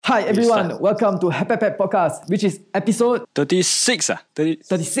Hi everyone, welcome to HAP Podcast, which is episode 36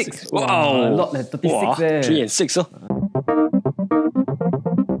 36. Wow. A lot 36 Wow. 3 and 6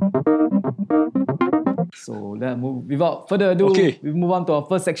 So without further ado, Okay. we move on to our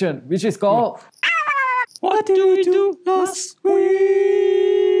first section, which is called What did we do last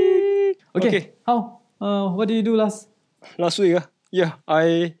week? Okay. How? What did you do last week? Yeah,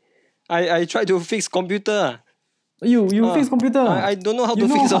 I tried to fix computer. You fix computer? I don't know how to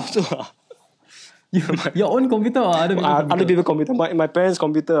fix also. Your own computer or other people's computer? Other people's computer. My parents'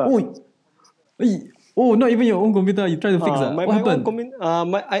 computer. Not even your own computer. You try to fix it. What happened?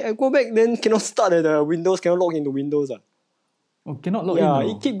 I go back, then cannot start at the Windows, cannot log into Windows. Oh, cannot log in. Yeah,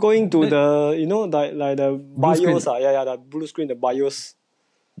 it keep going to the, like the BIOS. The blue screen, the BIOS.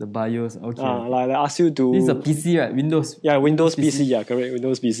 The BIOS, okay. Like they ask you to... This is a PC, right? Windows. Yeah, Windows PC. Yeah, correct.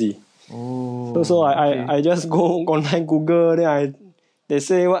 Windows PC. Oh. So I just go online Google, then they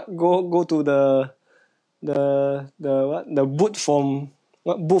say what, go to the boot from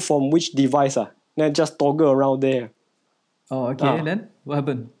which device. Then just toggle around there. Oh, okay. Then what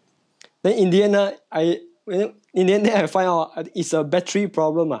happened? Then in the end, I find out it's a battery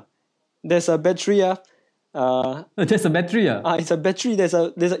problem. There's a battery. There's a battery. It's a battery. There's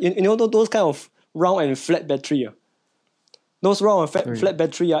a those kind of round and flat battery. Those round and flat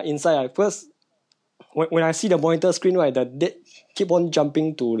battery inside. First, when I see the monitor screen, right, the date keep on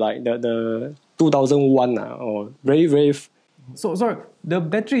jumping to like the 2001 or very very. So sorry, the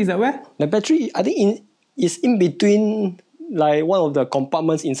battery is at where? The battery, I think is in between like one of the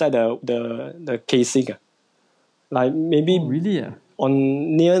compartments inside the casing. Like maybe really?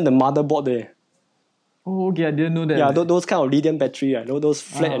 On near the motherboard there. Oh, okay, I didn't know that. Yeah, those kind of lithium battery, those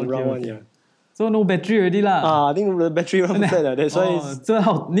flat and round one. Yeah. So no battery already lah. I think the battery run flat. That's why. So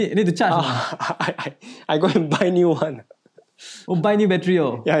how need to charge? I go and buy new one. Oh, buy new battery.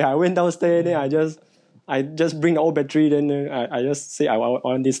 Yeah. I went downstairs. Then I just bring the old battery. Then I just say I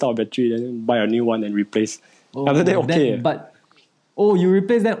want this type of battery. Then buy a new one and replace. After that, okay. You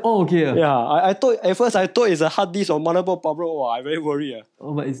replace that? Oh, okay. Yeah, I thought at first it's a hard disk or motherboard problem. Oh, I very worried.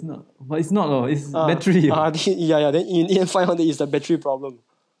 Oh, but it's not. It's battery. Yeah. Then in the end, find out that it's the battery problem.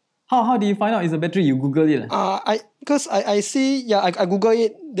 How do you find out it's a battery? You Google it? Because I see, I Google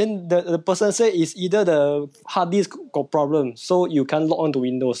it, then the person say it's either the hard disk got problem, so you can't log on to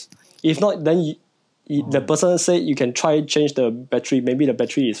Windows. If not, then the person say you can try change the battery. Maybe the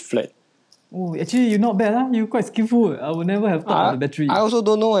battery is flat. Oh, actually, you're not bad. You're quite skillful. I would never have thought of the battery. I also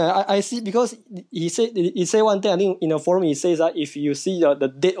don't know. I see because he said one thing. I think in the forum he says that if you see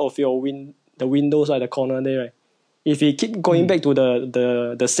the date of your the Windows at the corner there, right? If you keep going back to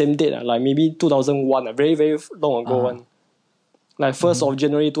the same date, like maybe 2001, very very long ago one, like 1st of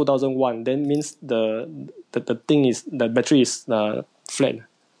January 2001, then means the thing is the battery is flat.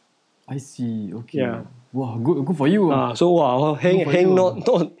 I see. Okay. Yeah. Wow, good for you. So hang not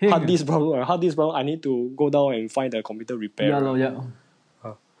hard disk problem. Hard disk problem. I need to go down and find the computer repair. Yeah.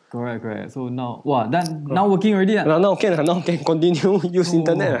 Correct. So now, now working already. Now can continue use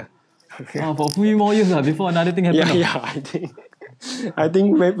internet. For a few more years before another thing happens. Yeah. I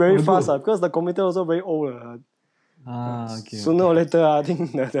think very fast because the computer also very old. Okay. Sooner or later, I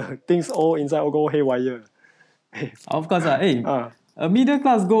think the things all inside will go haywire. Of course, a middle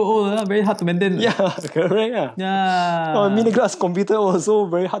class go old, very hard to maintain. Yeah, correct. Yeah. Middle class computer also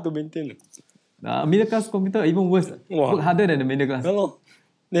very hard to maintain. Middle class computer even worse. Work harder than the middle class. No.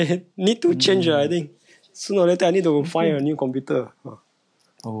 They need to change. I think sooner or later I need to find a new computer.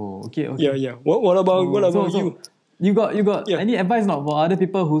 Oh, okay. Yeah. What about you? You got any advice not for other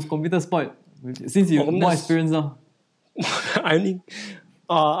people whose computer spoiled? Since you more experience now. I mean,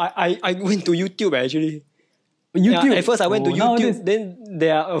 I went to YouTube actually. YouTube. Yeah, at first I went to YouTube. Nowadays. Then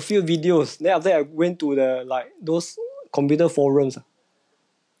there are a few videos. Then after that I went to those computer forums.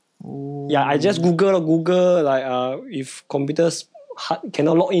 Yeah, I just Google like if computers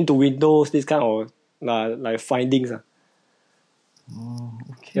cannot log into Windows, this kind of like findings.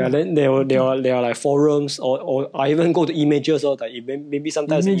 Okay. Yeah, then there are like forums or I even go to images or like maybe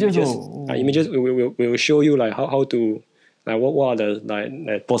sometimes images will show you like how to like what are the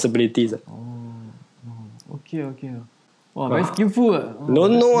like possibilities. Okay. Wow, very skillful. I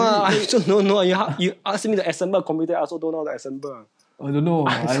also don't know. You ask me to assemble a computer, I also don't know how to assemble. I don't know.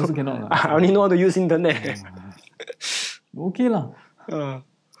 I also cannot. I only know how to use internet. Okay lah.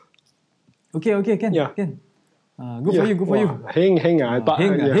 Okay, can. Yeah. Good for you.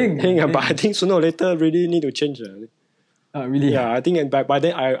 But I think sooner or later really need to change. Really? Yeah, I think by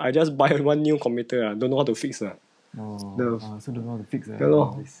then I just buy one new computer. I don't know how to fix. So don't know how to fix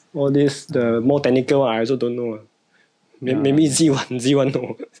all this the more technical one, I also don't know. Maybe Z1. Z1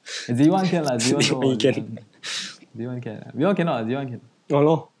 no. Z1 can lah. Z1 Z1 no. he can. Z1 can. We all cannot. Z1 can. Oh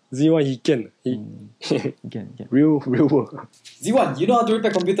no. Z1 he can. He can. Real work. Z1, you know how to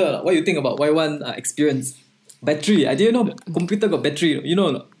repair computer or not? What do you think about Y1 experience? Battery. I didn't know computer got battery. You know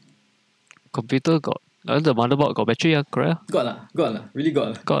or not? Computer got the motherboard got battery, correct? Got lah. Really got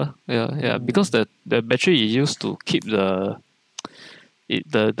lah. Got yeah. Because the battery is used to keep the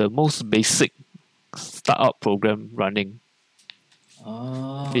most basic startup program running.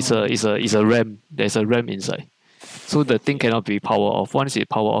 It's a RAM. There's a RAM inside, so the thing cannot be power off. Once it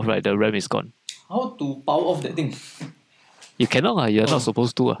power off, right, the RAM is gone. How to power off that thing? You cannot. You're not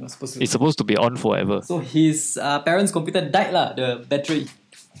supposed to. Not supposed to. It's supposed to be on forever. So his parents' computer died lah. The battery.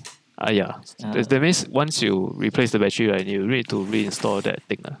 Yeah. That means once you replace the battery, right, you need to reinstall that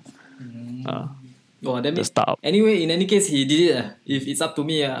thing. Oh, that means. Startup. Anyway, in any case, he did it. If it's up to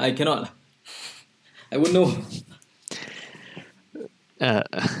me, I cannot. I won't know.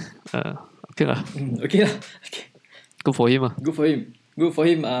 Okay lah. Okay. Good for him. Good for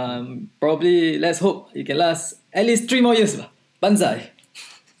him. Probably let's hope it can last at least 3 more years lah. Banzai.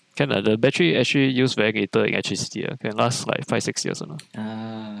 The battery actually use very little electricity. Can last like 5-6 years.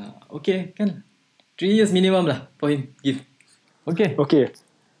 Okay, can. 3 years minimum lah for him. Give. Okay.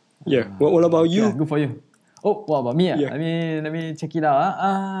 Yeah. What about you? Yeah, good for you. Oh, what about me? Yeah. Let me check it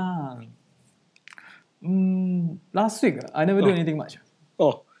out. Last week I never do anything much.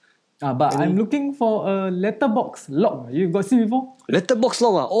 Oh. But I'm looking for a letterbox lock. You got see before? Letterbox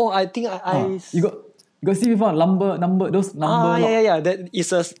lock. Oh, I think I You got see before? Those number lock. yeah. That is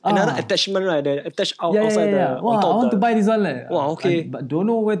another attachment, right? That attach outside the Wow, on top I want to buy this one. Wow, okay. But don't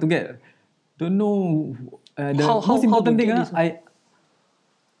know where to get. Don't know. The How most important to thing, get this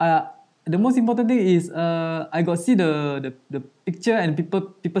the most important thing is I got see the picture and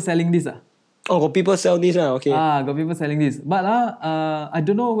people selling this. Oh, got people sell this, okay. Got people selling this. But I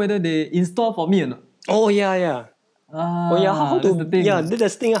don't know whether they install for me or not. Oh yeah. How that's to the thing. that's the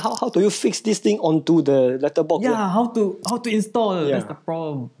thing. How do you fix this thing onto the letterbox? Yeah, how to install? Yeah. That's the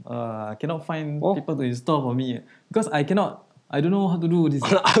problem. I cannot find people to install for me because I don't know how to do this.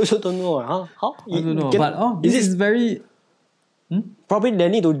 I also don't know. How? I don't know. But this is very. Probably they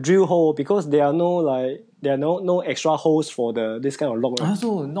need to drill hole because there are no extra holes for this kind of lock. Right?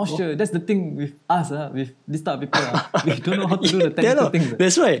 Also not sure. That's the thing with us, with this type of people. We don't know how to do the technical things.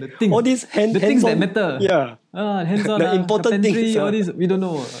 That's right. The things, all these the things that matter. Yeah. Hands-on. The important things. All these we don't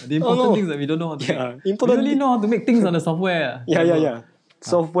know. The important things that we don't know how to make. We only know how to make things on the software. Yeah.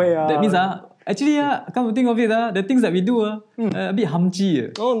 Software. That means actually come to think of it, the things that we do a bit humji.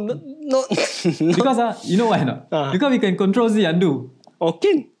 Oh no. Because you know why not? Because we can control Z undo. Oh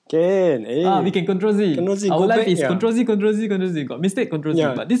can. Hey. We can control Z. Our life is control Z. Got mistake, control Z.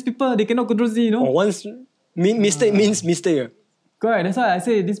 But these people, they cannot control Z, Once mistake means mistake. Correct. That's why I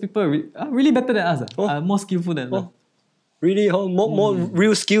say these people are really better than us. More skillful than us. Really? More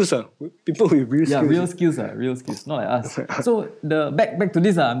real skills. People with real skills. Yeah, real skills. Not like us. So the back to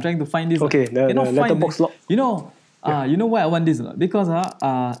this. I'm trying to find this. Okay, the letterbox lock. You know why I want this? Because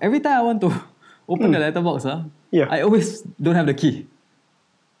every time I want to open the letterbox, I always don't have the key.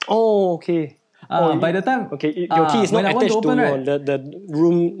 Oh, okay. By the time your key is not attached to the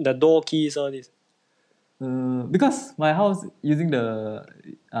room, the door keys, all this. Because my house using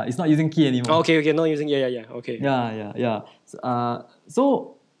it's not using key anymore. Okay, not using okay. Yeah.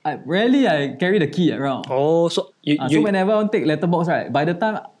 So I carry the key around. Oh, so so whenever I want to take letterbox, right? By the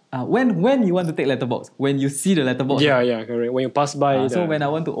time when you want to take letterbox, when you see the letterbox. Yeah, correct. When you pass by. So when I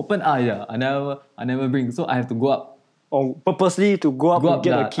want to open, I never bring. So I have to go up. Oh, purposely to go up to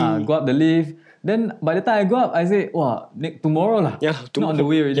get the key. Go up the lift. Then by the time I go up, I say, tomorrow lah. Yeah, not on the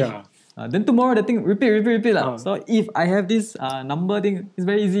way already. Yeah. Then tomorrow the thing repeat lah. So if I have this number thing, it's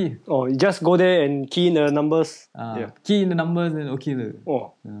very easy. Oh, you just go there and key in the numbers. Key in the numbers and okay. You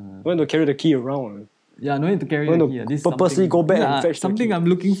want to carry the key around. Yeah, no need to carry the key. This purposely go back and fetch something the key. I'm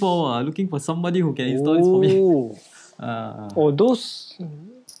looking for. Looking for somebody who can install this for me. Those.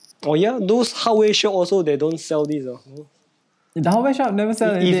 Oh yeah, those hardware shop also they don't sell this. The hardware shop never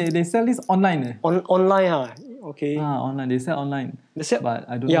sell. They sell this online. Online, okay. Online. They sell online. But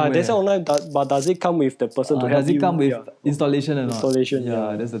I don't know. Yeah, where. They sell online. But does it come with the person to help you? Does it come with installation or not? Installation.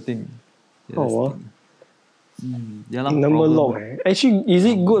 Yeah, that's the thing. Number lock. Actually, is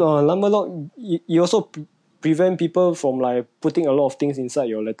it good or number lock? You also prevent people from like putting a lot of things inside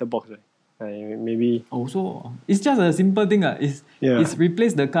your letterbox. Maybe. Also, it's just a simple thing. It's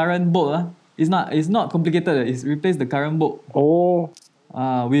replace the current bolt. It's not complicated. It's replace the current bolt.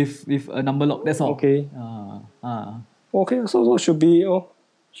 With a number lock. That's all. Okay. Okay, so should be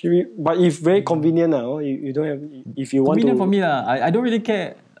But if very convenient you don't have if you want to. Convenient for me lah. I don't really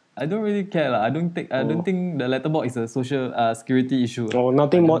care. I don't really care lah. I don't think the letterbox is a social security issue. Oh,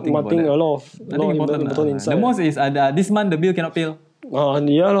 nothing a lot of important inside. The most is this month the bill cannot pay.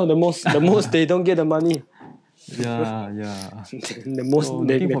 Yeah, the most they don't get the money. Yeah. The most so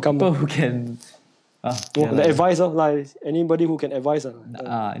they for come. People who can. The advice like anybody who can advise.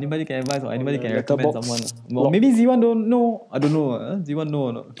 Anybody can advise or anybody can letterbox recommend someone. Well, maybe Z1 don't know. I don't know. Z1 know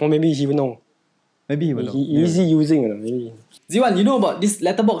or not? Or maybe he will know. Maybe he will know. Easy using. Maybe. Z1, you know about this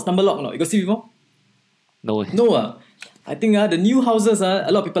letterbox number lock or not? You got see before? No. No. I think the new houses a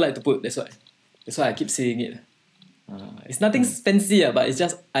lot of people like to put. That's why I keep saying it. It's nothing fancy, but it's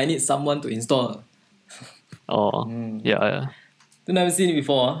just I need someone to install. Yeah. You never seen it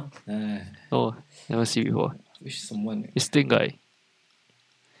before. Oh, never see before. Wish someone. This thing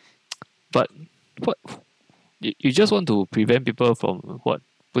but what? You just want to prevent people from what?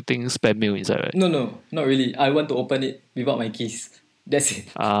 Putting spam mail inside, right? No, not really. I want to open it without my keys. That's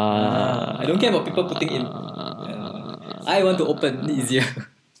it. I don't care about people putting in. I want to open easier.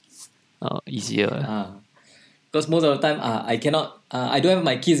 Easier. Because most of the time, I cannot. I don't have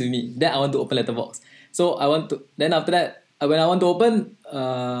my keys with me. Then I want to open letterbox. So I want to. Then after that, when I want to open,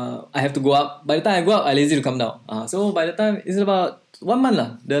 I have to go up. By the time I go up, I lazy to come down. So by the time it's about 1 month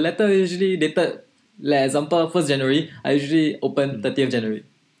lah. The letter usually dated. Like example, 1st January. I usually open 30th January.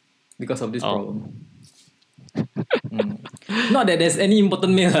 Because of this problem. Not that there's any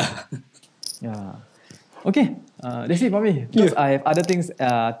important mail. Yeah. Okay. That's it for me. Because I have other things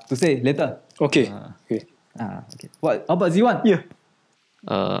to say later. Okay. Okay. What? How about Z1? Yeah.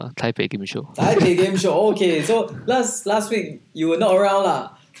 Taipei Game Show. Taipei Game Show. Okay. So last week you were not around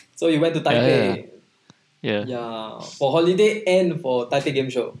lah. So you went to Taipei. Yeah. For holiday and for Taipei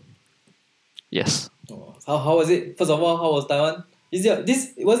Game Show. Yes. How was it? First of all, how was Taiwan?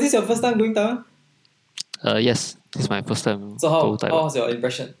 Was this your first time going Taiwan? Yes, this is my first time. So how was your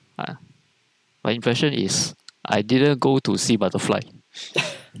impression? My impression is I didn't go to see butterfly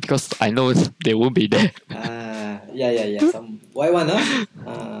because I know they won't be there. Yeah. Some Y1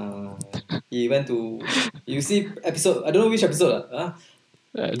 he went to see episode. I don't know which episode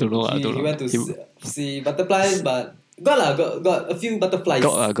I don't know. He went to see butterflies, but got a few butterflies.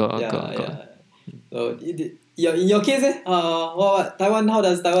 Got. So in your case, what Taiwan? How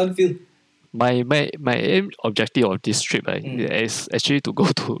does Taiwan feel? My aim objective of this trip is actually to go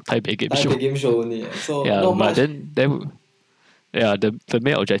to Taipei Game Show. Taipei Game Show only. So not much. But then the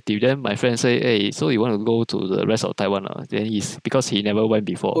main objective. Then my friend say, hey, so you want to go to the rest of Taiwan? Then because he never went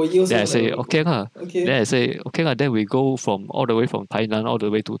before. Then I say okay lah. Okay. Then I say okay lah. Then we go all the way from Tainan all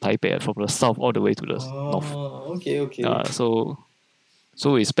the way to Taipei, from the south all the way to the north. Okay.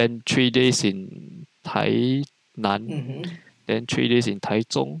 So we spent 3 days in Tainan, then 3 days in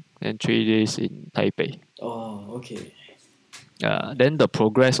Taichung, and 3 days in Taipei. Okay. Then the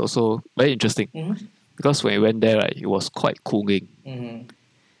progress also very interesting because when we went there, it was quite cooling.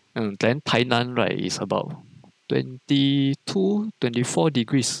 And then Tainan, is about 22, 24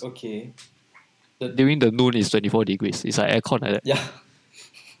 degrees. Okay. During the noon, it's 24 degrees. It's like aircon like that.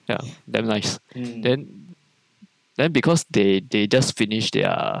 Yeah, damn nice. Then because they just finished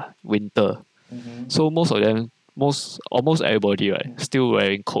their winter, so most of them, almost everybody, still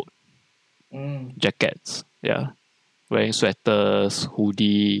wearing coat, jackets, wearing sweaters,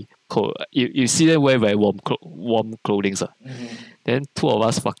 hoodie, coat. You see them wear very warm clothing. Then two of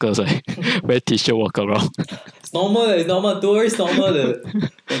us fuckers wear t-shirt walk around. It's normal. Tourists normal.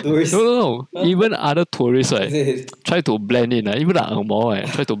 The tourists. No. Even other tourists try to blend in. Even the Ang Moh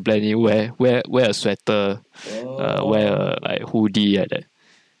try to blend in. Wear a sweater, wear a hoodie like that.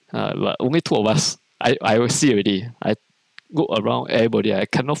 But only two of us. I will see already. I go around everybody. I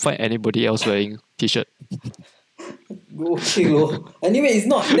cannot find anybody else wearing t-shirt. Okay, anyway, it's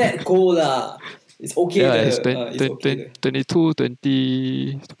not that cold lah. It's okay. Yeah, it's 22,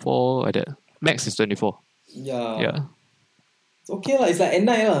 24 like that. Max is 24. Yeah. It's okay lah. It's like at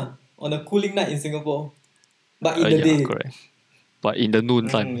night lah. On a cooling night in Singapore. But in the day. Correct. But in the noon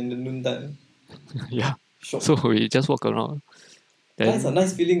time. In the noon time. Yeah. Shock. So we just walk around. That's a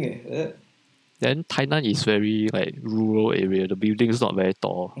nice feeling. Then Tainan is very rural area. The building is not very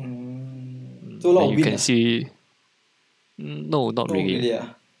tall. So a lot of wind. You can see. No, not really.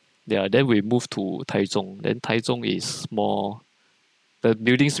 Yeah, then we moved to Taichung. Then Taichung is more. The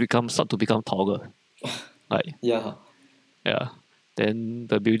buildings start to become taller. Yeah. Then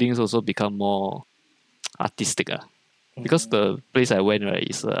the buildings also become more artistic. Because the place I went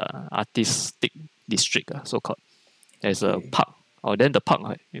is a artistic district, so called. There's a park. Then the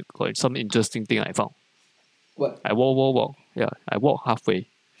park, got some interesting thing I found. What? I walk. Yeah, I walk halfway.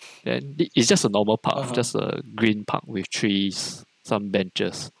 Then it's just a normal park, just a green park with trees, some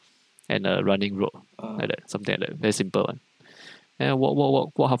benches, and a running road, like that, something like that. Very simple one. And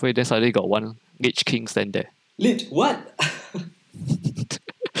walk halfway, then suddenly got one Lich King stand there. Lich, what?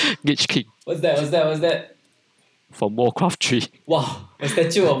 Lich King. What's that? From Warcraft 3. Wow, a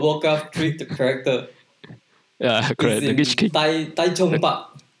statue of Warcraft 3 character. Yeah, correct. The Lich King. Taichung Park.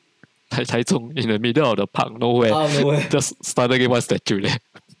 Taichung, in the middle of the park, nowhere. Nowhere. Just started one statue there.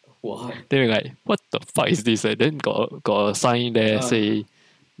 What? Then we're like, what the fuck is this? And then got a sign there say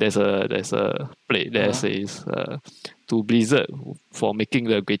there's a plate there says to Blizzard for making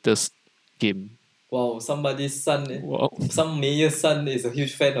the greatest game. Wow, somebody's son, Wow. some mayor's son is a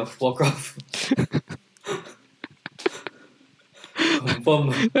huge fan of Warcraft.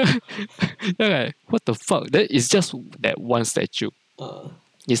 Confirm. Like, what the fuck? That is just that one statue.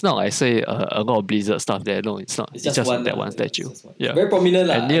 It's not like say a lot of Blizzard stuff there. No, it's not. It's just that one statue. Yeah, very prominent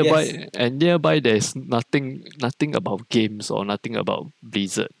and nearby there's nothing about games or nothing about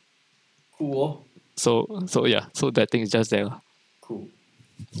Blizzard. Cool. So that thing is just there. Cool.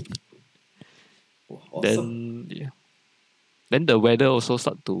 Awesome. Then the weather also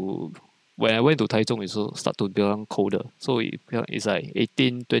start to. When I went to Taichung, it also start to become colder. So it's like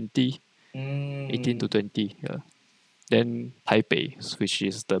 18, 20, 18 to 20. Yeah. Then Taipei, which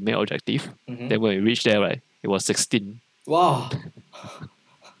is the main objective. Then when we reached there, right, it was 16. Wow.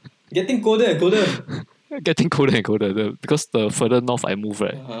 Getting colder and colder. Getting colder and colder. Because the further north I move,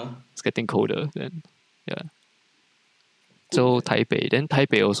 right, it's getting colder. Then, yeah. So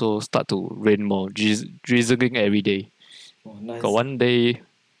Taipei also start to rain more, drizzling every day. Oh, nice. Got one day,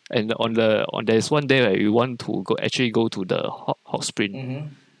 and there's one day where we want to go to the hot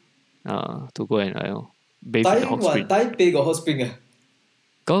spring. To go and bathe in the hot spring. Taipei got hot spring.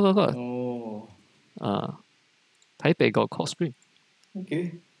 Got. Oh. Taipei got hot spring.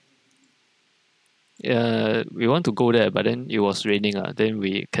 Okay. We want to go there, but then it was raining. Then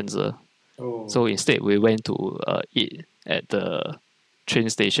we cancel. Oh. So instead, we went to eat at the train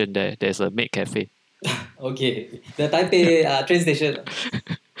station there. There's a maid cafe. Okay. The Taipei train station.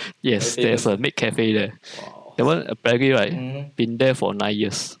 Yes, there's a maid cafe there. Wow. That one apparently been there for 9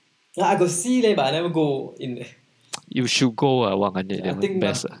 years. I could see but I never go in there. You should go. I think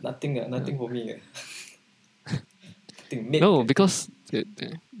best. Nothing for me. No, because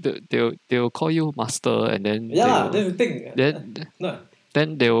they'll call you master and then that's the thing.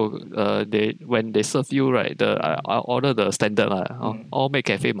 Then when they serve you, right, I order the standard all maid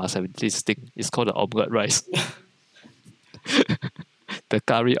cafe must have this thing. It's called the omelette rice. The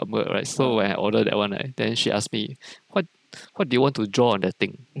curry omelette rice. So when I order that one, right, then she asked me, what do you want to draw on that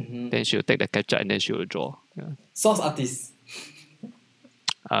thing? Then she'll take the ketchup and then she'll draw. Yeah. Sauce artist.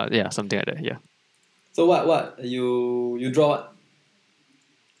 Yeah, something like that. Yeah. So what you draw what?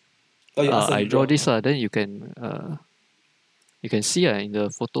 Oh, you I draw this. Then you can see in the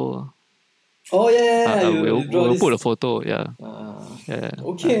photo. Oh yeah. We'll put a photo. Yeah. Yeah.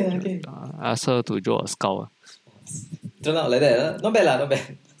 Okay. Ask her to draw a skull. Turn out like that. Not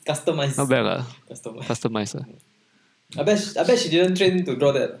bad. Customize. Not bad. Customize. I bet she didn't train to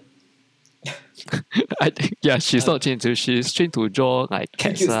draw that. I think she's not trained to. She's trained to draw like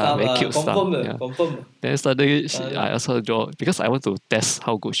cats, very cute stuff. Confirm. Then suddenly I asked her to draw because I want to test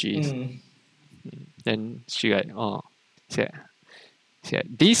how good she is. Then she said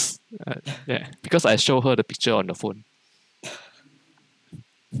this, because I show her the picture on the phone.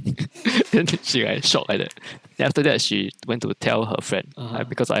 Then she shocked like that. Then after that she went to tell her friend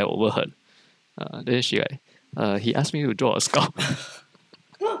because I overheard. Then she he asked me to draw a skull.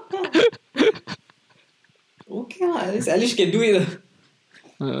 Okay at least she can do it.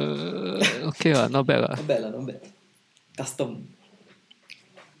 Okay not bad Not bad. Custom.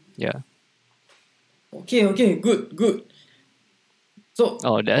 Yeah. Okay, good. So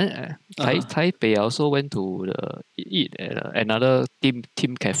then Taipei also went to eat at another team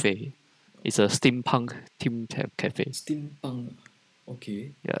cafe. It's a steampunk team cafe. Steampunk.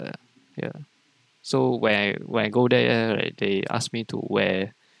 Okay. Yeah. So when I go there, right, they ask me to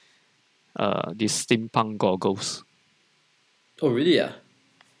wear these steampunk goggles. Oh really?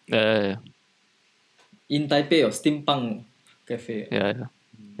 In Taipei or steampunk cafe.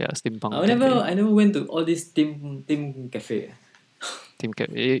 Yeah, steampunk. I never went to all these team cafe. Team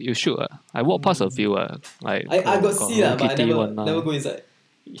cafe. You should. I walked past a few. Like I got see but I one, never go inside.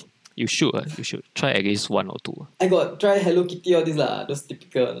 You should. You should try at least one or two. I got try Hello Kitty all this those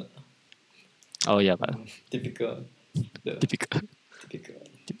typical. Oh yeah, typical. Typical.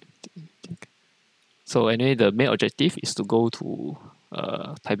 So anyway, the main objective is to go to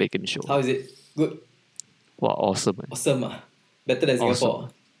Taipei Game Show. How is it? Good. Wow, awesome. Awesome. Better than Singapore.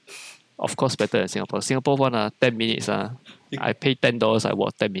 of course better than Singapore. Singapore one 10 minutes I pay $10, I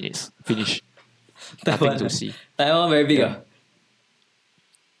walk 10 minutes. Finish. Nothing to see. Taiwan very big.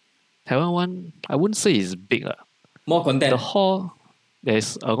 Taiwan one, I wouldn't say it's big. More content. The hall,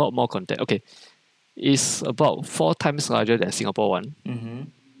 there's a lot more content. Okay. It's about 4 times larger than Singapore one. Mm-hmm.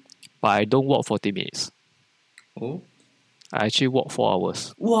 But I don't walk 40 minutes. Oh. I actually walk 4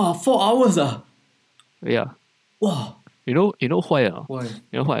 hours. Wow, 4 hours Yeah. Wow. You know why? Why?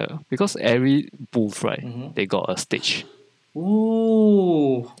 You know why? Because every booth, right, they got a stage.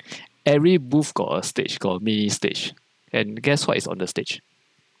 Ooh. Every booth got a stage, got a mini stage. And guess what is on the stage?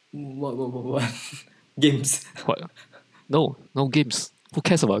 What? Games. What? No games. Who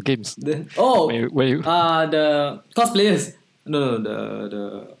cares about games? Then when you the cosplayers. No,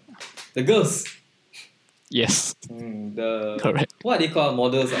 the girls. Yes. The correct. What do you call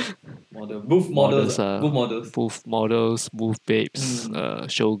models? Booth models. Booth models, booth babes,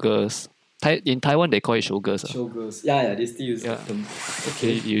 showgirls. In Taiwan they call it showgirls. Showgirls. Yeah, they still use that term.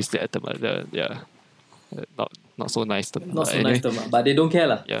 Okay. They use that term. Not so nice term. Not so anyway, nice term, but they don't care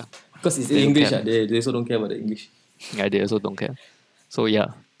lah. Yeah. Because it's in English. They also don't care about the English. Yeah, they also don't care. So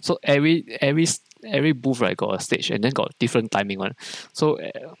yeah. So every booth right got a stage and then got different timing one. So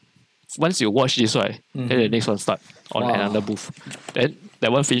once you watch this right, then the next one start on another booth. Then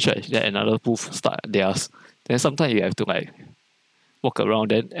that one finish right, then another booth start theirs. Then sometimes you have to like walk around.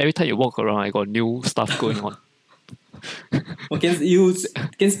 Then every time you walk around, I got new stuff going on. You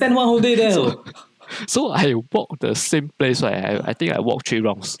can spend one whole day there. So I walk the same place. Right? I think I walked 3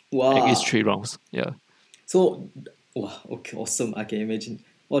 rounds. Wow. At least 3 rounds. Yeah. So, wow, okay, awesome. I can imagine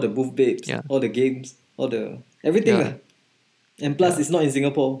all the booth babes, all the games, all the everything. Yeah. And plus, it's not in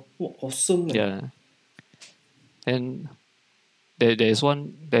Singapore. Oh, awesome. Yeah. And there's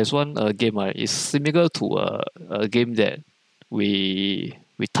one game. Right? It's similar to a game that we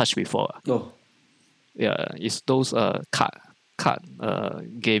touched before. Oh. Yeah, it's those card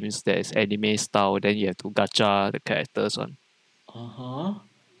games that is anime style. Then you have to gacha the characters one.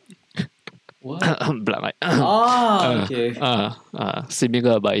 What? Black okay.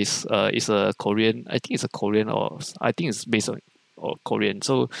 Similar, but it's a Korean. I think it's a Korean I think it's based on Korean.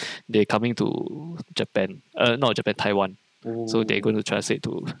 So they're coming to Japan. Not Japan, Taiwan. Ooh. So they're going to translate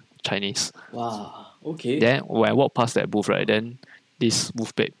to Chinese. Wow. Okay. Then when I walk past that booth, right, then this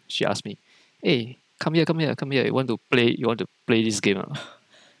booth babe, she asked me, "Hey, come here. You want to play this game?"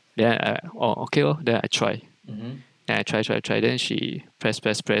 Then okay. Then I try. Then I try. Then she press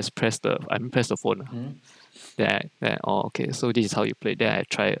the phone. Then okay. So this is how you play. Then I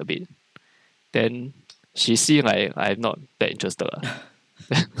try a bit. Then she see like I'm not that interested.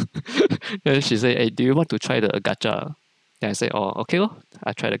 Then she say, "Hey, do you want to try the gacha?" Then I say, okay.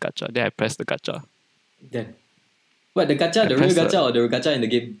 I try the gacha. Then I press the gacha. Then what, the gacha, the real gacha or the gacha in the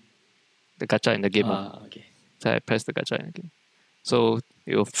game? The gacha in the game. Okay. So I press the gacha in the game. So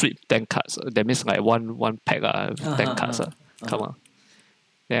it will flip 10 cards. That means like one pack 10 cards. Come on.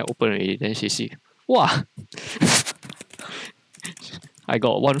 Then I open already. Then she see, wow. I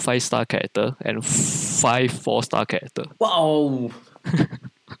got 1 5-star character and 5 4-star character. Wow.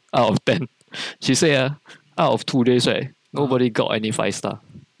 Out of 10. She say out of 2 days, right, nobody got any 5-star.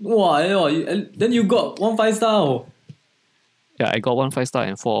 Wow, then you got 1 5-star. Yeah, I got 1 5-star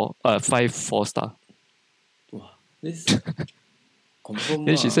and 5 4-star. Wow, this confirm.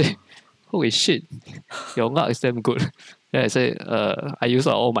 Then she say, holy shit, your luck is damn good. Then I say, I use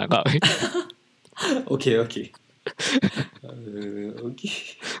all my luck. Okay. Okay.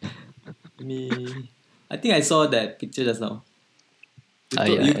 I think I saw that picture just now.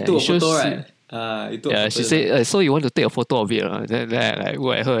 You took a photo, right? She said, so you want to take a photo of it? Then I like,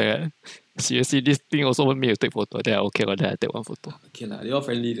 look at her. Seriously, this thing also want me to take photo. Then okay, then I take one photo. Okay, they all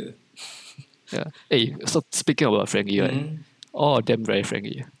friendly though. Yeah. Hey, so speaking about friendly, right? All of them very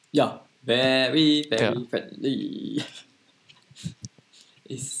friendly. Yeah, very friendly.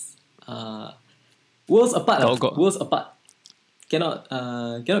 It's worlds apart. Worlds apart. Cannot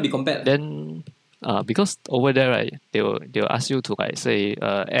be compared. Then because over there, right, they'll ask you to like say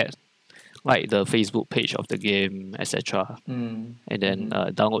add like the Facebook page of the game, etc. And then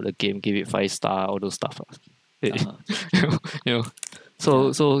download the game, give it 5-star, all those stuff.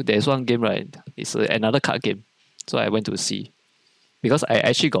 So there's one game, right? It's another card game. So I went to see because I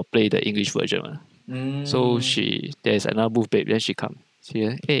actually got play the English version. So there's another booth babe. Then she come. She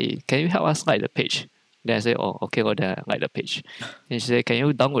said, hey, can you help us like the page? Then I say, okay, then I like the page. Then she said, can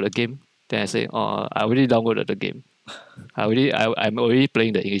you download the game? Then I say, I already downloaded the game. I'm already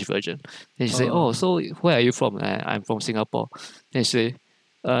playing the English version. Then she said, so where are you from? I'm from Singapore. Then she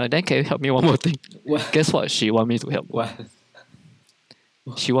said, then can you help me one more thing? What? Guess what she want me to help? What?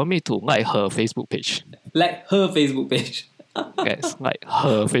 She want me to like her Facebook page. Like her Facebook page. Yes, like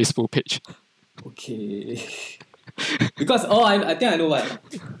her Facebook page. Okay. Because I think I know why.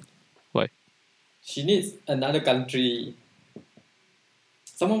 Why? She needs another country.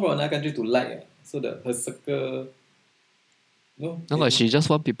 Someone from another country to like. So that her circle. No, No, she just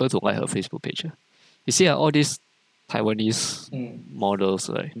want people to like her Facebook page. You see, all these Taiwanese models,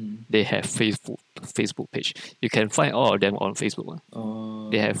 right? They have Facebook page. You can find all of them on Facebook.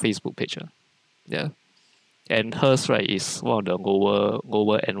 They have Facebook page. Yeah. And hers, right, is one of the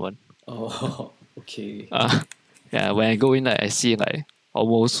lower end one. Oh, okay. Yeah, when I go in, like, I see like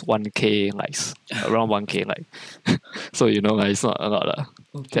almost 1K likes, around 1K like. So it's not a lot.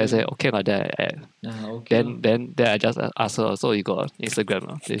 Okay. So I say okay like that. Okay. Then I just ask her. So you got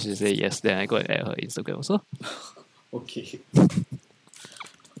Instagram? Then she say yes. Then I go and add her Instagram also. Okay.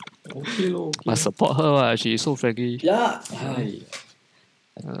 Okay. Must support her. She is so friendly. Yeah. I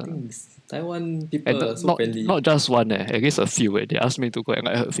think Taiwan people are so friendly. Not just one. At least a few. They asked me to go and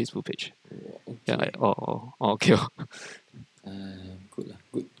like her Facebook page. Okay. Yeah, like okay.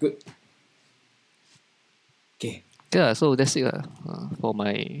 Good. Okay. Yeah, so that's it for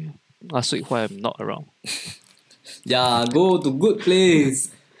my last week while I'm not around. Yeah, go to good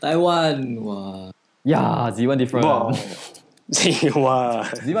place. Taiwan. Wow. Yeah, Z1 different. Wow.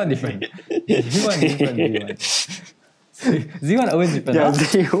 Z1 different. Z1 always different. Yeah,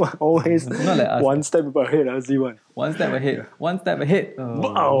 Z1 always not like us. one step ahead. Z1. One step ahead.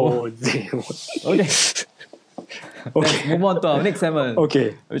 Wow, Z1. Okay. Let's move on to our next segment.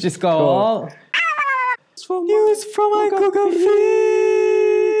 Okay. Which is called News from my Google feed.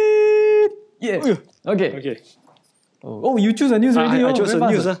 Yeah. Okay. Oh, you choose a news already. I chose a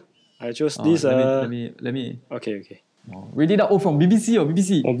very news. fast. I chose this. Let me. Okay. Read it out. Oh, from BBC or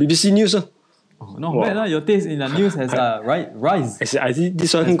BBC? On BBC News. Not bad. Your taste in the news has rise. I see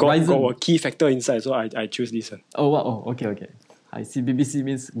this one got a key factor inside, so I choose this one. Oh, wow. Oh, okay. I see BBC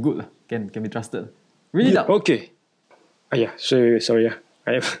means good. Can be trusted. Read it out. Okay. Sorry.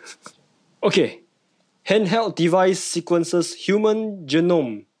 Okay. Handheld device sequences human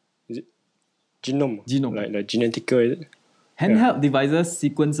genome. Is it genome? Like the genetical, is it? Handheld devices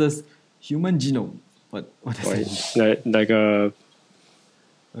sequences human genome. What does that mean? Like a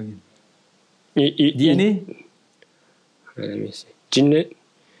Okay. DNA? Let me see.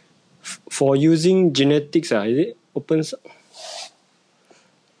 For using genetics, is it open?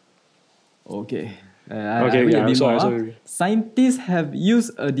 Okay. Sorry. Scientists have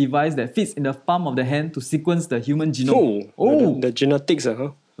used a device that fits in the palm of the hand to sequence the human genome. The genetics,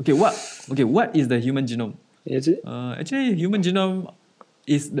 Okay, what is the human genome? Is it? Actually, human genome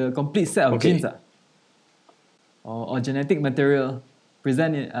is the complete set of genes or genetic material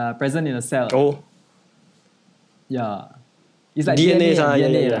present in a cell. Oh. Yeah. It's like DNA.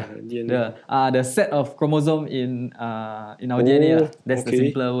 DNA. The set of chromosome in our DNA. That's the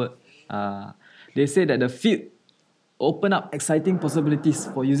simpler word. They say that the field open up exciting possibilities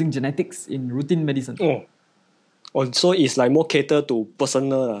for using genetics in routine medicine. So it's like more catered to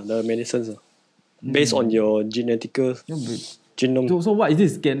personal the medicines based on your genetical genome. So what is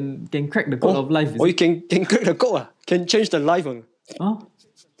this? Can crack the code of life? You can crack the code. Can change the life.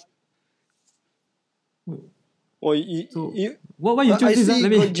 Why you choose this? Let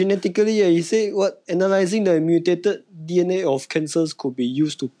me genetically. He say analyzing the mutated DNA of cancers could be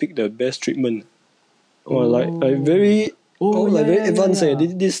used to pick the best treatment. Like very advanced.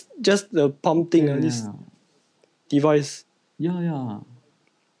 This just the pump thing. This device. Yeah.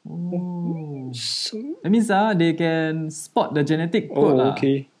 That means they can spot the genetic code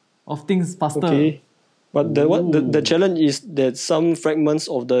of things faster. Okay. But the challenge is that some fragments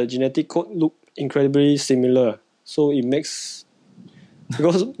of the genetic code look incredibly similar. So it makes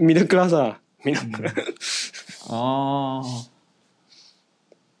because middle class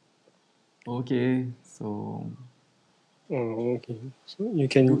Okay. So okay. So you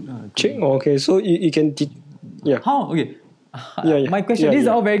can check. Okay. So you can How? Okay. My question. This is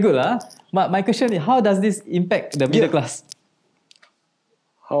all very good, But my question is, how does this impact the middle class?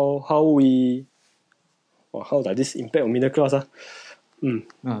 How does this impact on middle class?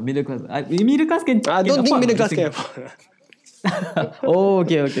 Middle class. Middle class can. I don't think middle class can afford.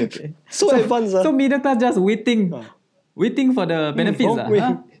 Okay. So advanced. So middle class just waiting for the benefits.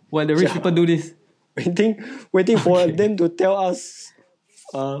 While the rich people do this. Waiting for them to tell us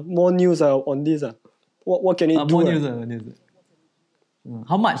more news on this. What can it do? More news.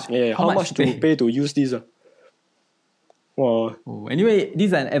 How much? How much to pay to use this? Anyway, this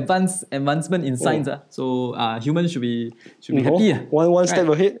is an advancement in science. So humans should be happy. One step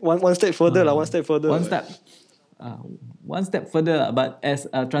ahead. One step further. One step further. One step. one step further, but as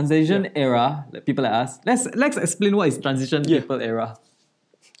a transition era, like people like us, let's explain what is transition people era.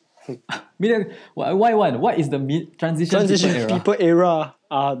 Why one? What is the transition people era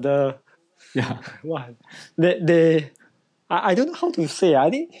are the what I don't know how to say. I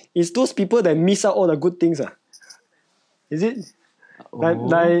think it's those people that miss out all the good things. Is it? Like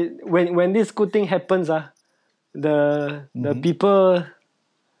when this good thing happens, the people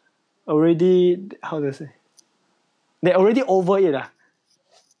already, how to say? They're already over it.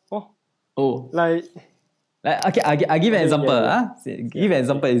 Like okay, I give an example. Give an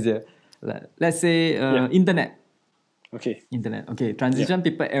example easier. Let's say internet. Okay. Internet. Okay. Transition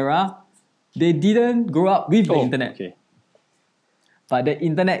people era. They didn't grow up with the internet. Okay. But the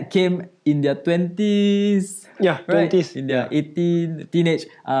internet came in their 20s. Yeah, right? 20s. In their 18, teenage.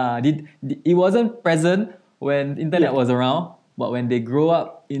 It wasn't present when internet was around, but when they grow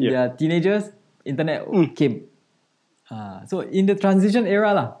up in their teenagers, internet came. So in the transition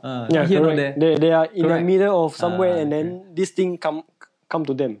era correct. They are in the middle of somewhere, and then this thing come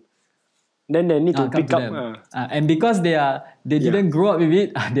to them. Then they need to pick up. And because they didn't grow up with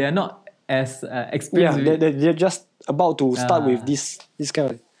it, they are not as experienced with it. They're just about to start with this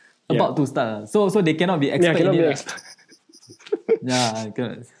kind of... About to start. So they cannot be expert in it.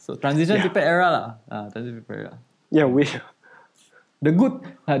 So transition people era transition people era. The good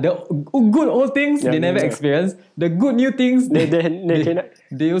old things they never experience. The good new things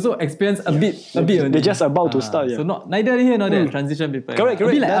they also experience a bit only. They're just about to start. So neither here nor there. Transition people. Correct.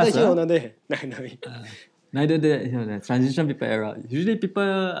 Like neither us, here nor there. Neither there here nor there. Transition people era. Usually people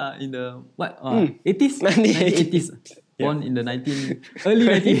in the 80s, 1980s, born in the early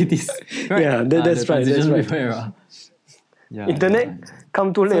 1980s. Right? Yeah, that's right. Transition people era. Internet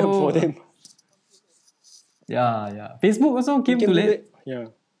come too late for them. Facebook also came too late.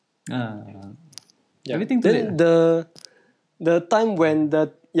 Everything too late. The time when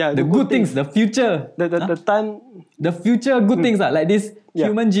the good things, the future, the time, the future good things like this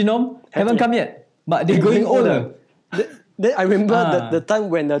human genome haven't come yet, but they're growing older. Then I remember the time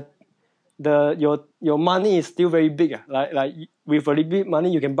when your money is still very big. Like with a little bit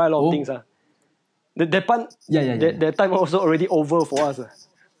money you can buy a lot of things. That time also already over for us.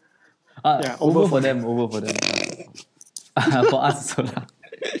 Over for them. For us also.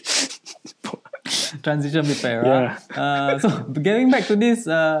 Transition people era. So getting back to this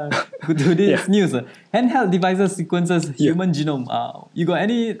news, handheld devices sequences human genome. You got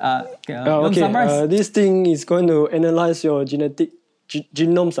any? Summarize? This thing is going to analyze your genetic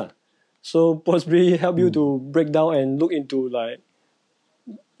genomes. So possibly help you to break down and look into like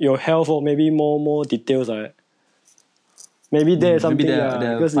your health or maybe more details. Maybe there's something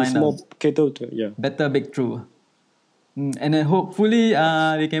because it's more catered to better breakthrough. And then hopefully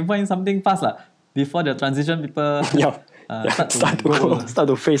they can find something fast before the transition people start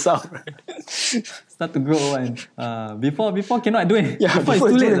to phase out. Start to grow and before cannot do it. Before it's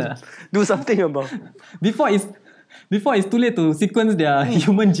too late. Do something about. Before it's too late to sequence their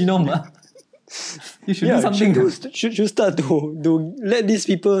human genome. You should do something. Should start to let these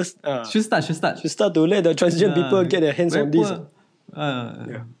people. Should start to let the transition people get their hands on this.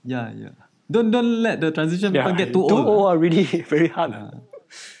 Don't let the transition people get too old. Too old are really very hard.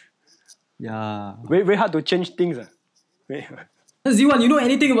 Very hard to change things. Z1, you know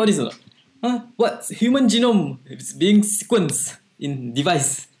anything about this or not? What? Human genome is being sequenced in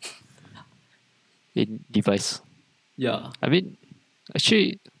device. In device. Yeah. I mean,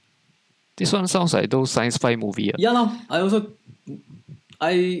 actually, this one sounds like those science fi movie. Yeah, no.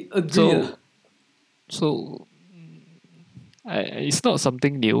 I agree. So it's not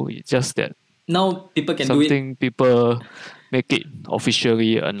something new. It's just that now people can do it. Something people make it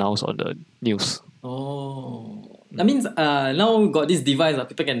officially announced on the news. Oh. That means now got this device,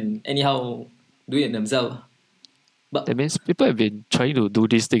 people can anyhow do it themselves. But that means people have been trying to do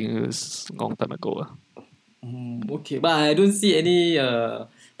these things a long time ago. Okay, but I don't see any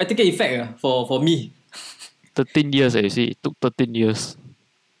practical effect for me. 13 years, you see, it took 13 years.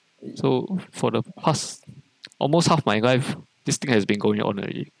 So for the past almost half my life, this thing has been going on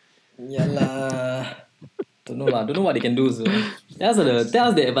already. Yeah lah. Don't know what they can do. So tell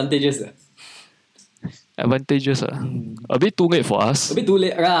us the advantages. Advantages a bit too late for us. A bit too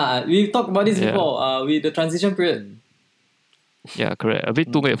late. We talked about this before with the transition period. Yeah, correct. A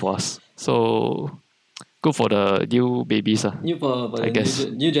bit too late for us. So good for the new babies. New for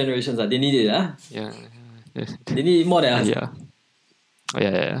the new generations. They need it. Yeah. They need more than us.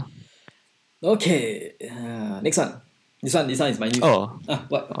 Yeah. Okay. Next one. This one is my news. What?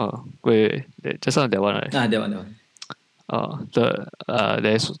 Wait. Just on that one, right? That one.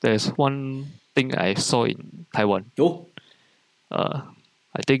 There's one thing I saw in Taiwan. Oh,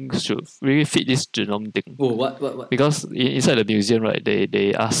 I think should really fit this genome thing. oh, what? Because inside the museum, right,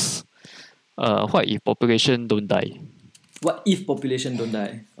 they ask, what if population don't die? What if population don't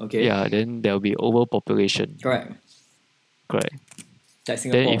die? Okay. Yeah, then there will be overpopulation. Correct. Correct. Like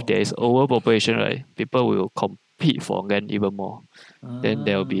Then Singapore. if there is overpopulation, right, people will compete for land even more. Then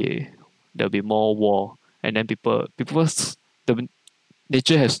there will be more war, and then the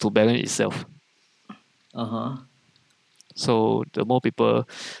nature has to balance itself. So the more people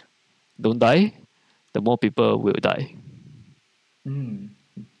don't die, the more people will die.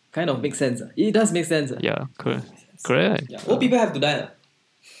 Kind of makes sense. It does make sense. Yeah, correct. Correct. Yeah. Old people have to die.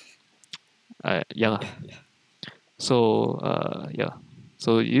 Yeah. So yeah.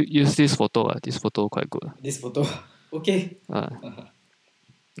 So you use this photo. This photo quite good. This photo. Okay.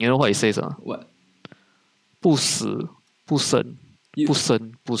 You know what it says? What? 不死不生 You- 不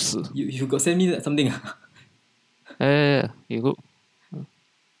生不死 You got send me something. you go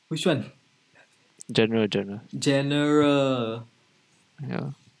Which one? general. General.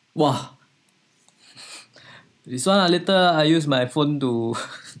 Yeah. Wow. This one later I use my phone to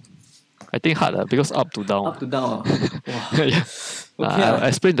I think hard because up to down. up to down. Wow. Yeah. Okay, I'll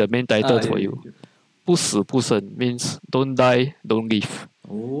explain the main title for yeah. you. 不死不生 means don't die, don't live.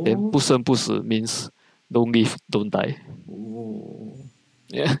 Oh. Then 不生不死 means don't live, don't die. Oh.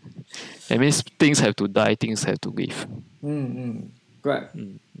 Yeah. That means things have to die, things have to live. Correct.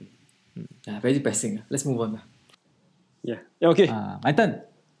 Yeah, very depressing. Let's move on. Yeah. Okay. My turn.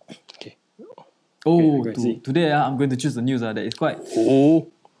 Okay. Oh, Okay, see. today I'm going to choose the news that is quite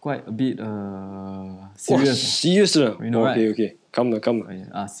a bit serious. Serious. You know, okay, right? okay. Come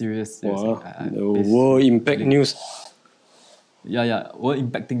on. Serious. Wow. The This- world impact news. Yeah. World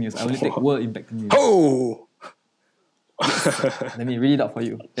impacting news. I only take world impacting news. Oh! Let me read it out for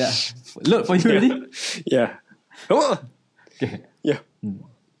you. Yeah. Look for you ready? Yeah. Oh! Okay. Yeah.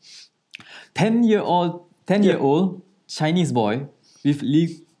 10-year-old Chinese boy with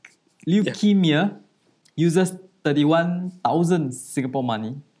leukemia uses 31,000 Singapore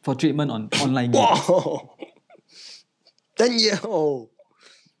money for treatment on online games. Wow! 10-year-old.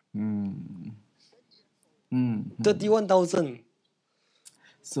 31,000.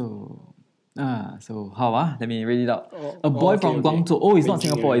 So how? Let me read it out. A boy okay, from okay. Guangzhou. Oh, it's not Beijing,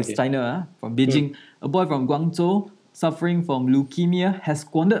 Singapore. It's okay. China. From Beijing. A boy from Guangzhou suffering from leukemia has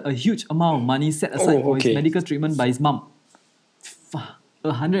squandered a huge amount of money set aside for okay. his medical treatment by his mum.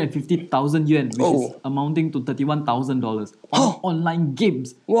 150,000 yuan, which is amounting to $31,000 on online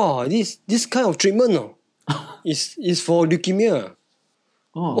games. Wow, this kind of treatment is for leukemia.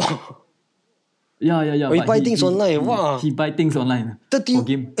 Oh. Yeah. Oh, he but buy things online. Wow. He buy things online. 30. For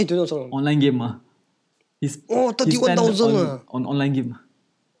game. Sorry. Online game. He spend 31,000. on online game.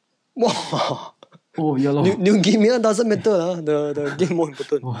 Wow. Oh, yeah lor. Leukemia doesn't matter. The game more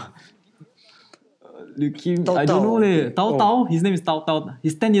important. Leukemia. Tao I don't know Tao. Tao. His name is Tao Tao.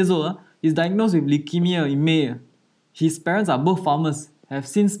 He's 10 years old. He's diagnosed with leukemia in May. His parents are both farmers. Have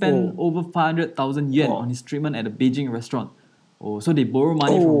since spent over 500,000 yuan on his treatment at a Beijing restaurant. Oh, so they borrow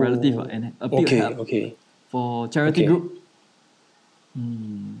money from relative and appeal help for charity group.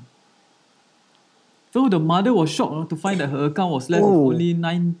 So the mother was shocked to find that her account was left with only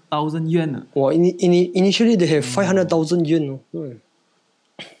 9,000 yuan. Wow, initially they have 500,000 yuan.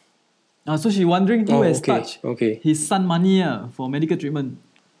 So she wondering who has okay, touched okay. his son money for medical treatment.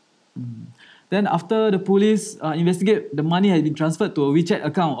 Then after the police investigate, the money had been transferred to a WeChat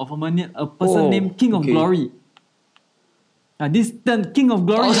account of a person named King of Glory. This King of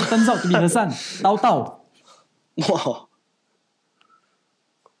Glory turns out to be her son, Tao Tao. Wow.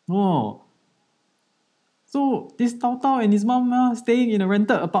 Oh. So this Tao Tao and his mom staying in a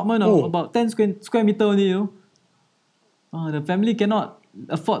rented apartment of about 10 square meter only, you know. The family cannot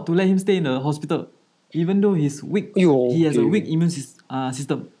afford to let him stay in the hospital, even though he's weak. He has a weak immune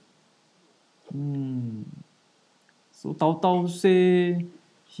system. So Tao Tao say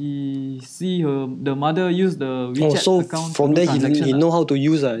he see the mother use the WeChat account. From there he know how to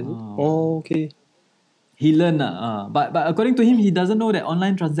use it. Okay. He learned but according to him, he doesn't know that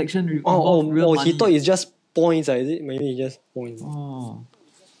online transaction involve real money. He thought it's just points. Is it? Maybe it's just points.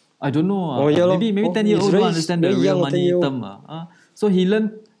 I don't know. Maybe 10-year-old don't understand the real money term. So he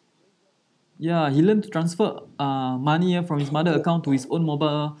learned to transfer money from his mother account to his own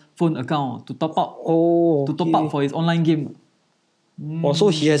mobile phone account to top up for his online game. So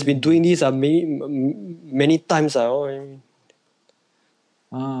he has been doing this many times.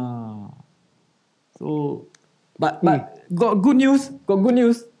 So, but got good news.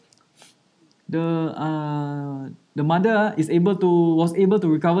 the mother was able to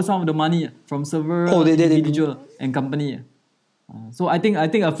recover some of the money from several individual and company. So I think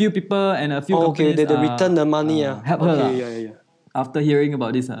a few people and a few companies they return the money. Help her after hearing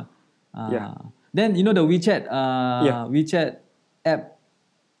about this. Then you know the WeChat app,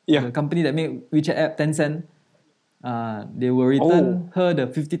 the company that made WeChat app, Tencent, they will return her the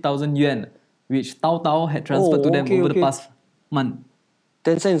 50,000 yuan, which Tao had transferred to them over the past month.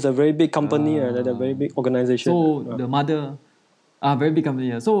 Tencent is a very big company, a very big organization. So the mother, very big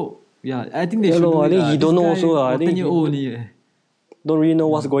company. So yeah, I think they should I think he don't know also. I think 10-year-old only. Don't really know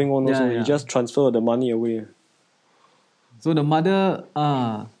what's going on also. He just transfer the money away. So the mother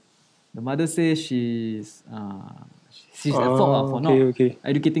says she's at fault for not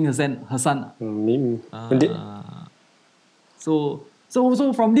educating her son. So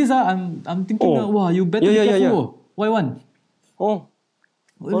from this I'm thinking, wow, you better be careful. Why one?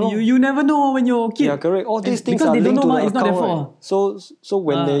 You never know when you're a kid. Yeah, correct. All these things are linked to the account. It's not their fault. So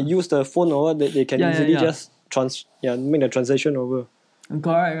when they use the phone or what, they can easily just make the transaction over.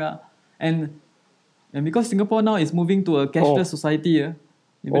 Correct. And because Singapore now is moving to a cashless society,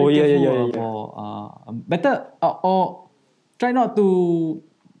 you better better or try not to.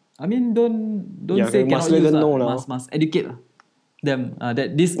 I mean, don't say cannot use. Must educate them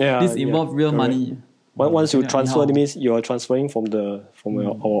that this involves real money. Once you transfer, it means you are transferring from our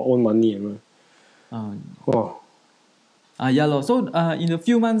own money. So in a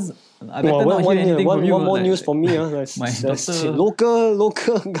few months, I better not hear anything from you. One more news for me. My daughter,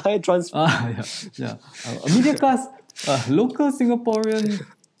 local guy transfer. A middle class local Singaporean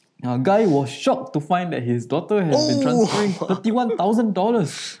guy was shocked to find that his daughter has been transferring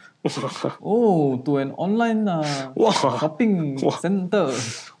 $31,000 to an online shopping center.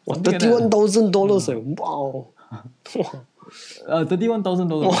 $31,000. Wow.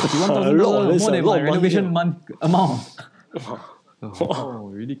 $31,000. More than my renovation amount.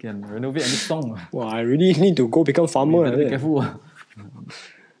 Really can renovate any song. Wow, I really need to go become farmer. Be careful.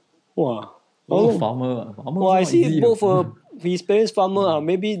 Farmer. I see both his parents farmer.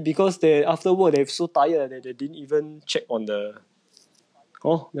 Maybe because after work they're so tired that they didn't even check on the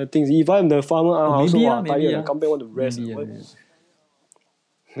things. If I'm the farmer, I'm also tired. I come back want to rest.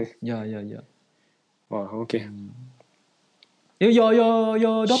 Yeah. Wow, okay.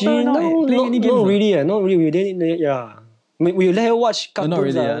 Your daughter not playing any games? Not really. We didn't. We let her watch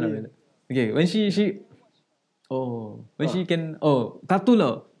cartoons. Not really. Okay, when she can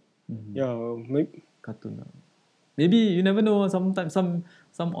cartoon maybe cartoon. Maybe you never know. Sometimes some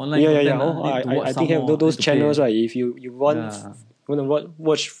online content. I think have those channels, right? If you want to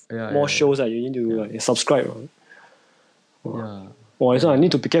watch more shows, you need to subscribe. So I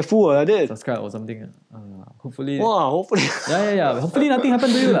need to be careful like that. Subscribe or something. Hopefully. Hopefully. Hopefully nothing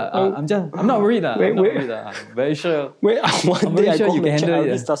happened to you. I'm not worried. I'm very sure. One day I go you can handle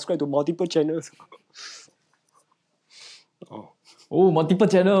it. Subscribe to multiple channels. Multiple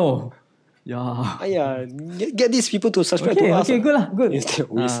channel. Yeah. Get these people to subscribe to us. Okay, good. Instead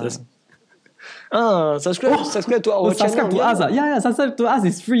of subscribe to our channel. Subscribe to us. Subscribe to us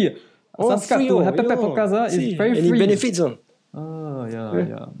is free. Subscribe to HAP Podcast is very free. Any benefits?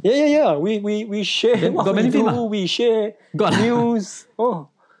 Yeah. We share what we do. We share news.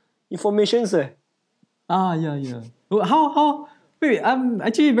 Information. Yeah. How? Wait, I'm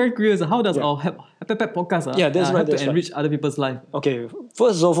actually very curious. How does our HAP Podcast that's right, to enrich other people's life? Okay,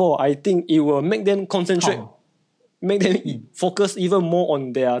 first of all, I think it will make them concentrate, make them focus even more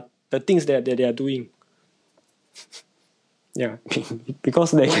on the things that they are doing.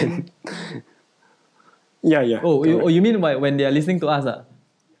 Because they can. You mean when they are listening to us? That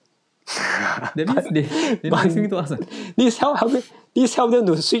means they're not listening to us. This help them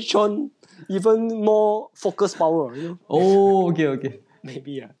to switch on even more focus power. Okay.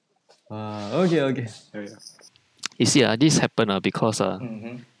 Maybe. Okay. You see, this happen because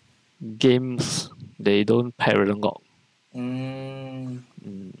games they don't parallel out.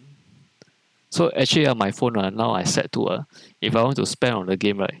 So actually, my phone now I set to if I want to spend on the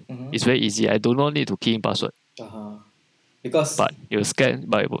game, right, it's very easy. I do not need to key in password. But you scan,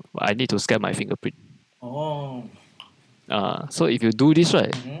 but I need to scan my fingerprint. So if you do this,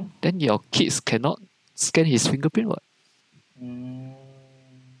 right, then your kids cannot scan his fingerprint, what?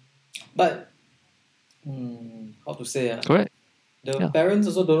 But how to say? Correct. The parents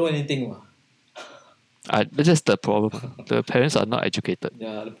also don't know anything. That's just the problem. The parents are not educated.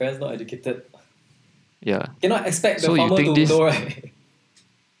 Yeah, the parents not educated. Yeah. Cannot expect the farmer to know, right?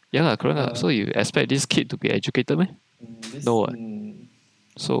 Yeah, correct. So you expect this kid to be educated, man? No.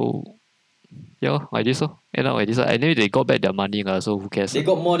 So Yeah, like this. End up like this. Anyway, they got back their money, so who cares? They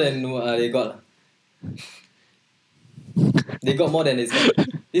got more than they got. They got more than they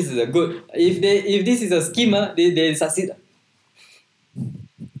spent. This is a good. If this is a scheme, they succeed.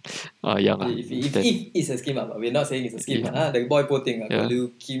 Yeah. If it's a scheme, but we're not saying it's a scheme. The boy poor thing, got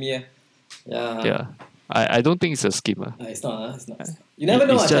leukemia. Yeah. Yeah. I don't think it's a scheme. It's not. It's not. You never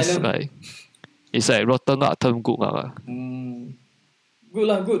know. It's just China. like it's like rotten up, turn good. Good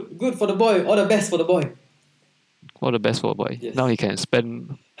lah, good for the boy. All the best for the boy. All the best for a boy. Yes. Now he can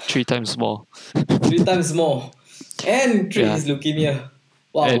spend 3 times more. 3 times more. And treat his leukemia.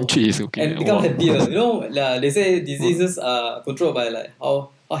 Wow. And treat his leukemia. And become happier. You know, they say diseases are controlled by like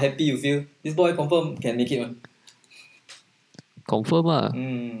how happy you feel. This boy confirm can make it, man.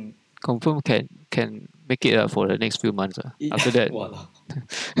 Confirm Confirm can make it for the next few months. After that.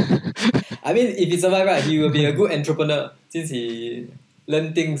 I mean, if he survive, right, he will be a good entrepreneur since he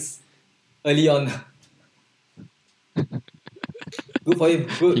learned things early on. Good for him.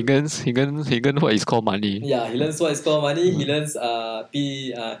 Good. He learns what is called money. Yeah, he learns what is called money. He learns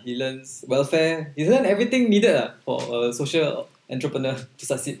he learns welfare. He learns everything needed for a social entrepreneur to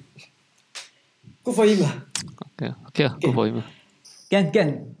succeed. Good for him. Okay. Good for him.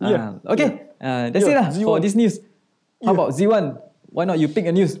 Can. Yeah. Okay. That's it Z1. for this news. How about Z1? Why not you pick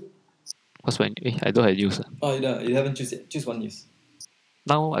a news? What's my I don't have news. Oh, you haven't choose yet. Choose one news.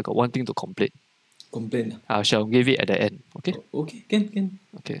 Now I got one thing to complain. Complain. I shall give it at the end. Okay? Okay, can.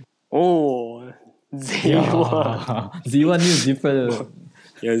 Okay. Oh, Z1. Z1 news different.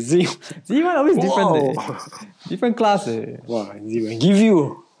 Yeah, Z1 always different. Wow. Different class. Wow, Z1 give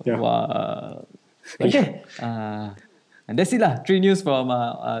you. Yeah. Wow. Okay. And that's it lah. 3 news from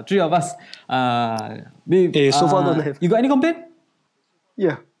 3 of us. So far don't have. You got any complaint?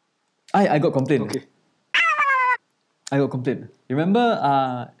 Yeah. I got complaint. Okay. I got complaint. Remember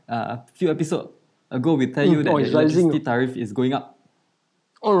a few episodes ago we tell you that the electricity tariff is going up.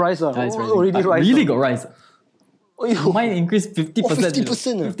 Oh, rise. It's rising. Already rise. Really got rise. Oh, Mine increased 50%.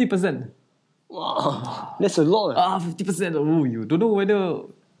 50%. 50%. Wow. That's a lot. 50%. Oh, you don't know whether...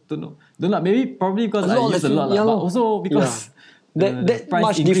 Don't know. Maybe probably because I use a lot. Yeah, but also because... That price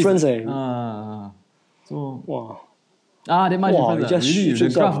much increase. difference. So... Wow. That much difference. Just really, the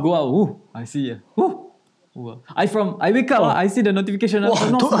shoots graph up. go up. Ooh, I see. I wake up, I see the notification. Wow,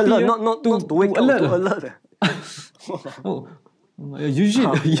 not to sleepy, alert, not to wake up, alert. to alert. Oh.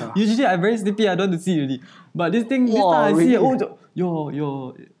 Usually I'm very sleepy. I don't want to see really. But this time I see. Really?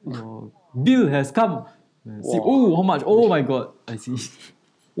 Your bill has come. See, how much? Oh my god! I see.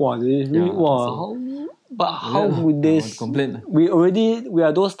 Wow, how would they? Complain. We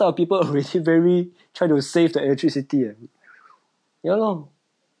are those type of people already very try to save the electricity. Yeah, no.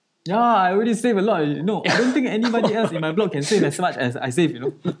 Yeah, I already save a lot. I don't think anybody else in my blog can save as much as I save.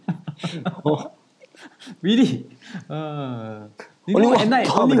 Really. At night,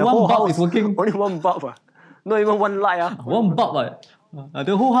 only one bulb is working. Only one bulb. Not even one light. One bulb.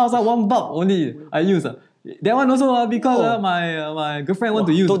 The whole house, one bulb only I use. That one also because my girlfriend want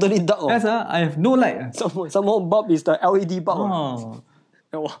to use. Totally dark. Yes, I have no light. Some more bulb is the LED bulb.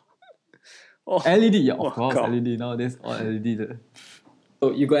 LED, yeah, of course, God. LED. Nowadays, all LED. So,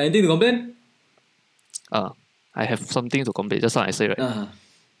 you got anything to complain? I have something to complain. Just now I say, right?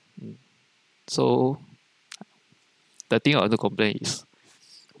 So, the thing I want to complain is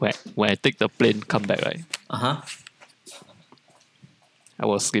when I take the plane, come back, right? I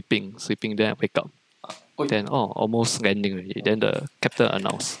was sleeping, then I wake up. Then, almost landing already. Then the captain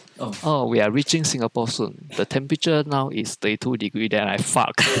announced, we are reaching Singapore soon. The temperature now is 32 degrees. Then I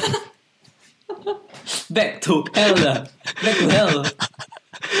fuck. Back to hell.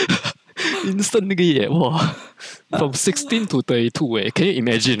 Instantly, from 16 to 32, can you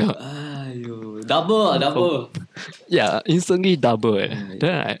imagine? Double. Yeah, instantly double.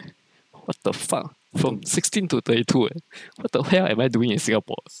 Then what the fuck? From 16 to 32, what the hell am I doing in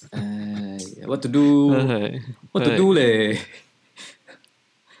Singapore? What to do? What to do, leh?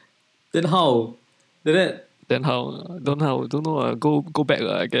 Then how? Then how? Don't know. Go back,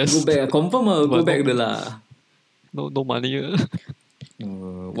 I guess. Go back. Confirm go back de lah. No money.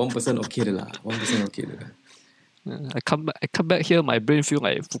 1% okay de lah. 1% okay de lah. I come back here, my brain feel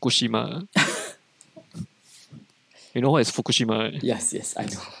like Fukushima. You know what is Fukushima, right? Yes, I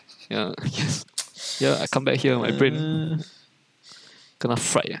know. Yeah, yes. Yeah, I come back here, my brain gonna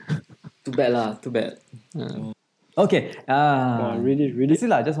fry. Too bad. Okay. Really?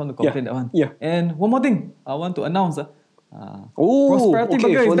 See, I just want to complain that one. Yeah. And one more thing, I want to announce. Prosperity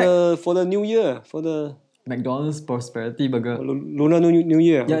Burger is back. for the new year, for the McDonald's Prosperity Burger. Lunar New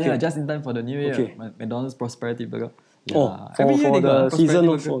Year. Yeah, just in time for the new year. Okay. McDonald's Prosperity Burger. For the season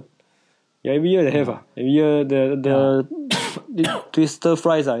of Yeah, every year they have. Every year the twister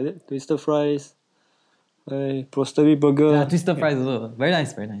fries. Is it? Twister fries. Roastery burger. Yeah, twister fries also. Very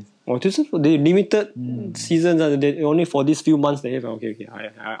nice, very nice. Oh, twister they limited seasons. They only for these few months they have. Okay.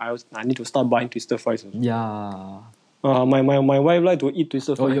 I need to start buying twister fries also. Yeah. My wife like to eat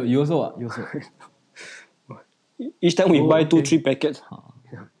twister Oh, fries. you also ah? You also. Each time we buy okay. 2-3 packets.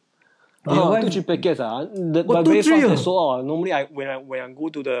 Your wife- 2-3 packets. But What, very 2-3 fast they ah? sold out. Normally when I go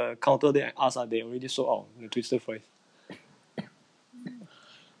to the counter there I ask they already sold out the twister fries.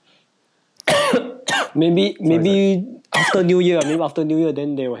 maybe after New Year,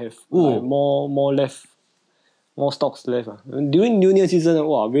 then they will have more left, more stocks left. During New Year season,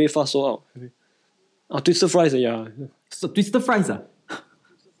 wow, very fast sold out. Twister fries, yeah. So, twister fries ah?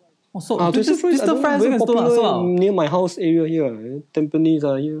 Oh, so Twister fries can very sold popular out. near my house area here. Tampines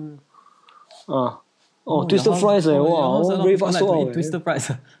here. Twister fries, wow, very fast sold out. Twister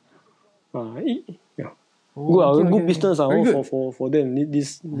fries. Yeah. Oh, Good business Very good. for them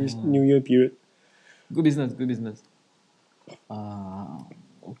this New Year period. Good business.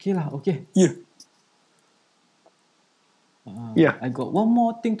 Okay lah, okay. Yeah. Yeah. I got one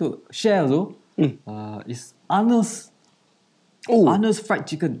more thing to share also. Is Arnold's fried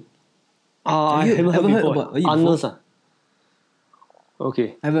chicken. I haven't heard heard before. about it Arnold's. before?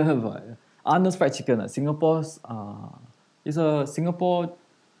 Okay. Haven't heard about it. Arnold's fried chicken. Singapore's it's a Singapore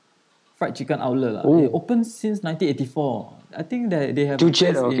fried chicken outlet. It opened since 1984. I think that they have Joo a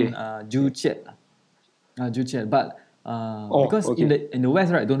Chiat, place okay. in Joo Chiat. Joo Chiat. But because okay. in the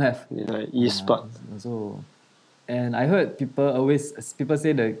West, right, don't have. Like East part. So, and I heard people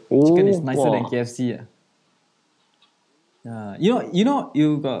say the chicken is nicer than KFC.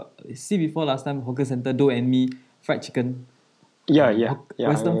 You got see before last time hawker center Dough and Me fried chicken. Yeah.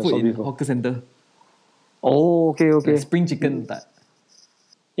 Western I food saw in before. hawker center. Oh, okay. Like spring chicken. Tak?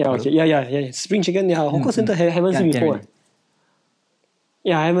 Yeah, okay. Yeah. Spring chicken, yeah. Hawker center haven't seen before. Really.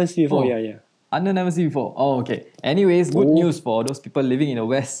 Yeah, I haven't seen before. Oh. Yeah. Arnold never see before. Oh, okay. Anyways, good news for those people living in the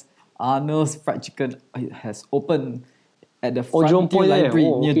West. Arnold's fried chicken has opened at the Jurong Frontier Point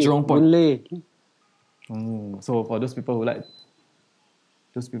Library near okay. Jurong Point. Boon Lay. So for those people who like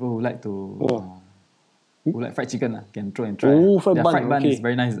who like fried chicken, can try and try. Fried Their bun, fried bun okay. is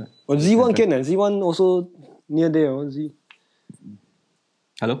very nice. Z1 can. Z1 also near there. Z.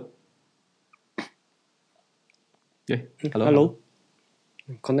 Hello? Okay. Hello.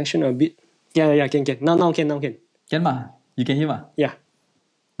 Connection a bit. Yeah. Can. Now can. Can ma? You can hear ma? Yeah.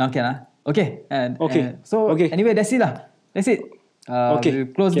 Now can Okay. Okay. So Okay. anyway, that's it lah. That's it. Okay.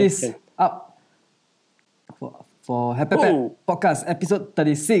 We'll close Can. this up for HAP Podcast episode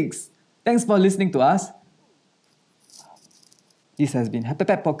 36. Thanks for listening to us. This has been HAP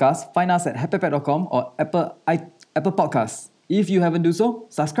Podcast. Find us at happypet.com or Apple Podcasts. If you haven't do so,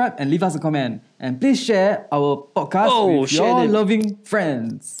 subscribe and leave us a comment. And please share our podcast with your loving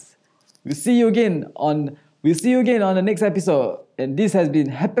friends. We'll see you again on the next episode. And this has been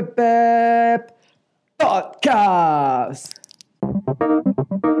HAP Podcast.